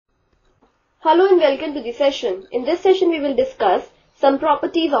Hello and welcome to the session. In this session we will discuss some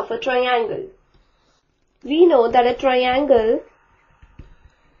properties of a triangle. We know that a triangle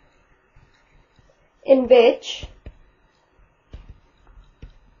in which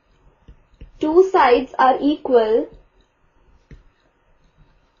two sides are equal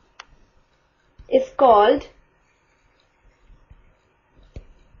is called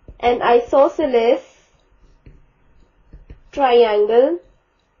an isosceles triangle.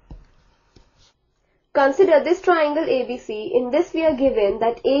 Consider this triangle ABC. In this we are given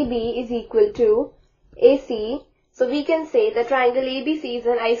that AB is equal to AC. So we can say the triangle ABC is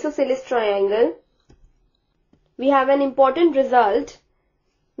an isosceles triangle. We have an important result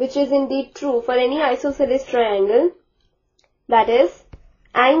which is indeed true for any isosceles triangle. That is,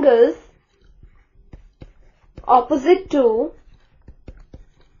 angles opposite to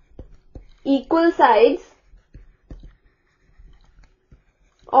equal sides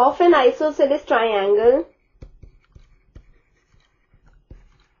of an isosceles triangle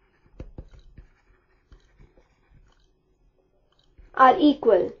are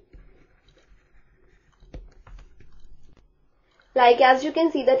equal. Like as you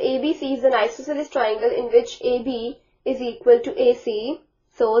can see that ABC is an isosceles triangle in which AB is equal to AC.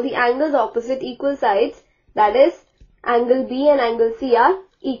 So the angles opposite equal sides, that is angle B and angle C, are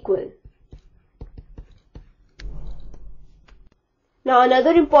equal. Now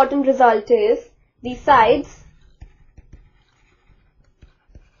another important result is the sides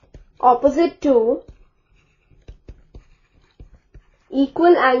opposite to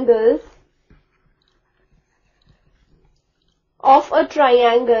equal angles of a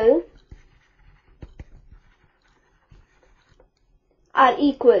triangle are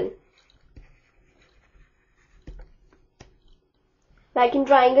equal. Like in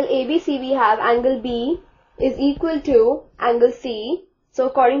triangle ABC we have angle B is equal to angle C. So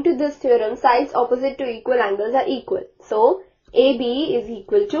according to this theorem, sides opposite to equal angles are equal. So AB is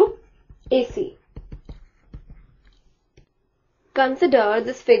equal to AC. Consider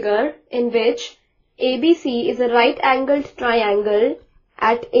this figure in which ABC is a right angled triangle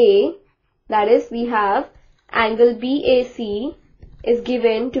at A. That is, we have angle BAC is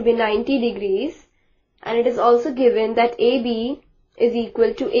given to be 90 degrees, and it is also given that AB is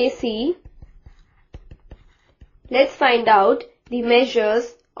equal to AC. Let's find out the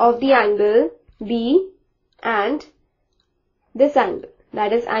measures of the angle B and this angle,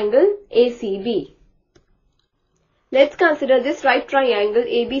 that is angle ACB. Let's consider this right triangle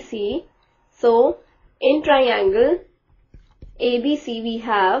ABC. So, in triangle ABC we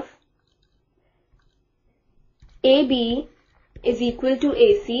have AB is equal to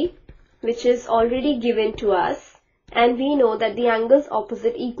AC, which is already given to us, and we know that the angles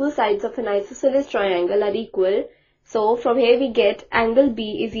opposite equal sides of an isosceles triangle are equal. So from here we get angle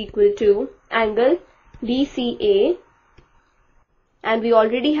B is equal to angle BCA, and we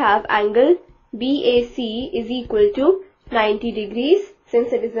already have angle BAC is equal to 90 degrees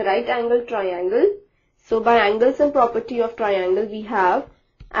since it is a right angle triangle. So by angles and property of triangle we have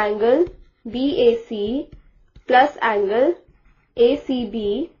angle BAC plus angle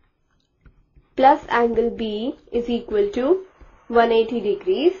ACB plus angle B is equal to 180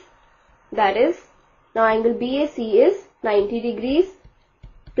 degrees. That is, now angle BAC is 90 degrees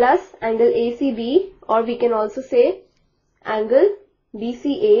plus angle ACB, or we can also say angle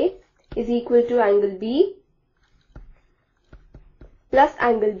BCA is equal to angle B plus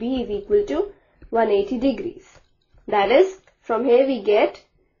angle B is equal to 180 degrees. That is, from here we get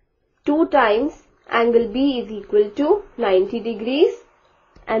 2 times angle B is equal to 90 degrees,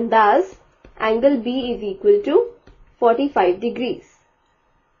 and thus angle B is equal to 45 degrees.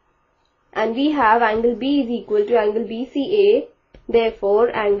 And we have angle B is equal to angle BCA,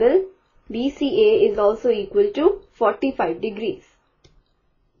 therefore angle BCA is also equal to 45 degrees.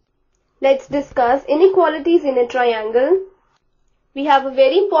 Let's discuss inequalities in a triangle. We have a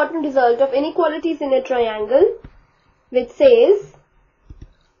very important result of inequalities in a triangle which says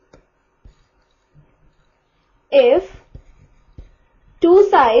if two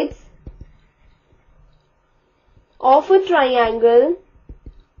sides of a triangle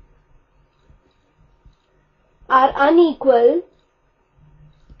are unequal,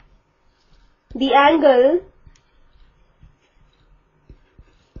 the angle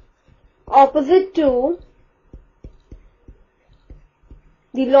opposite to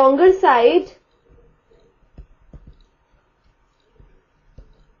the longer side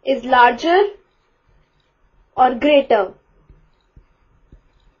is larger or greater.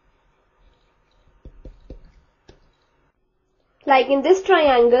 Like in this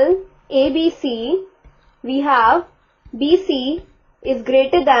triangle ABC, we have BC is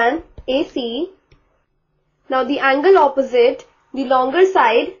greater than AC. Now the angle opposite the longer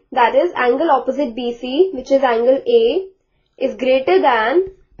side, that is angle opposite BC, which is angle A, is greater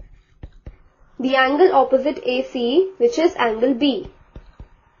than the angle opposite AC, which is angle B.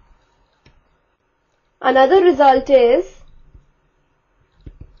 Another result is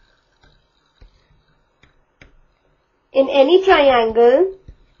in any triangle,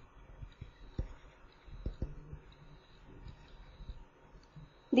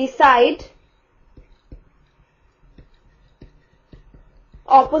 the side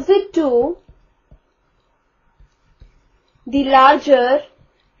opposite to the larger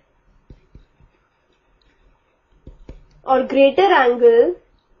or greater angle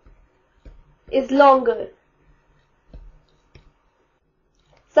is longer.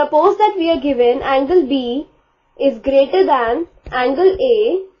 Suppose that we are given angle B is greater than angle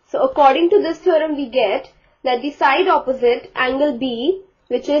A. So according to this theorem we get that the side opposite angle B,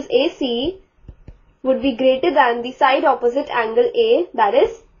 which is AC, would be greater than the side opposite angle A, that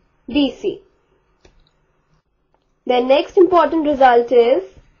is BC. Then next important result is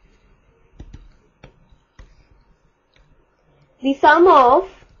the sum of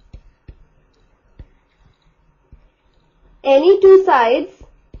any two sides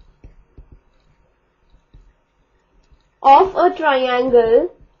of a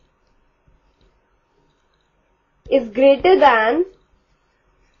triangle is greater than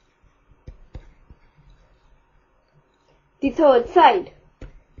the third side.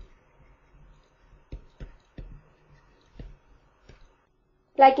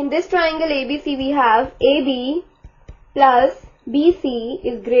 Like in this triangle ABC, we have AB plus BC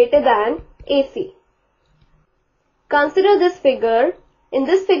is greater than AC. Consider this figure. In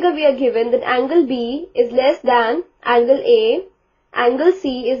this figure we are given that angle B is less than angle A, angle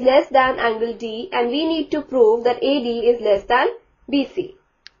C is less than angle D, and we need to prove that AD is less than BC.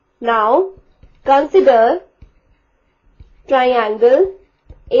 Now consider triangle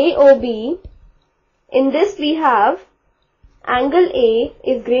AOB. In this we have angle A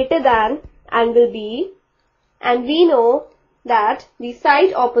is greater than angle B, and we know that the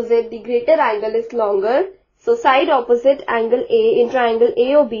side opposite the greater angle is longer. So side opposite angle A in triangle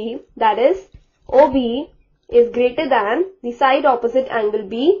AOB, that is OB, is greater than the side opposite angle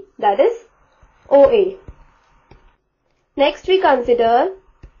B, that is OA. Next we consider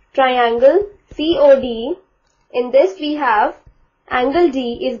triangle COD. In this we have angle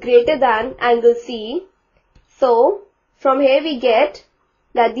D is greater than angle C. So from here we get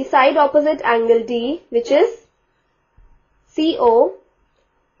that the side opposite angle D, which is CO,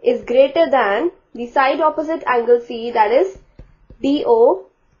 is greater than the side opposite angle C, that is DO,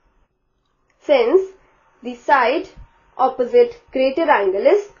 since the side opposite greater angle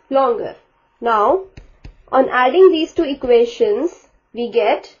is longer. Now on adding these two equations we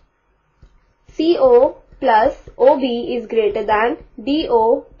get CO plus OB is greater than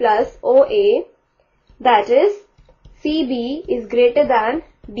DO plus OA, that is CB is greater than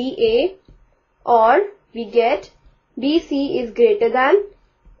DA, or we get BC is greater than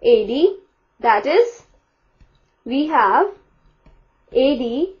AD, that is we have AD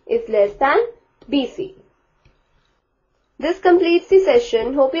is less than BC. This completes the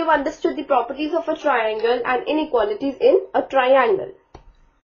session. Hope you have understood the properties of a triangle and inequalities in a triangle.